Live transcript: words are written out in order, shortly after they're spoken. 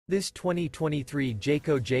This 2023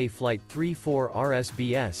 Jayco Jay Flight 34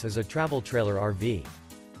 RSBS is a travel trailer RV.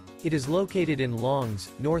 It is located in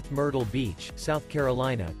Longs, North Myrtle Beach, South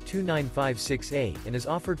Carolina, 29568 and is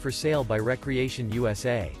offered for sale by Recreation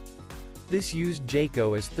USA. This used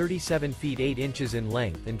Jayco is 37 feet 8 inches in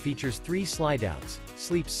length and features 3 slideouts,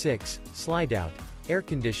 sleeps 6, slideout, air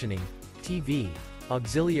conditioning, TV,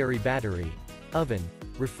 auxiliary battery, oven,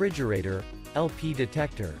 refrigerator, LP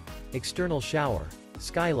detector, external shower,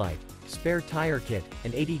 skylight, spare tire kit,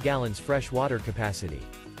 and 80 gallons fresh water capacity.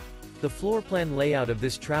 The floor plan layout of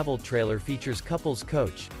this travel trailer features couples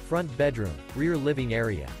coach, front bedroom, rear living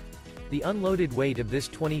area. The unloaded weight of this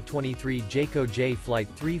 2023 Jayco Jay Flight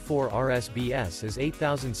 34 RSBS is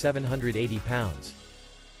 8,780 pounds.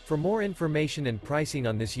 For more information and pricing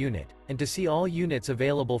on this unit, and to see all units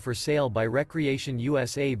available for sale by Recreation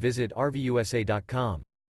USA, visit RVUSA.com.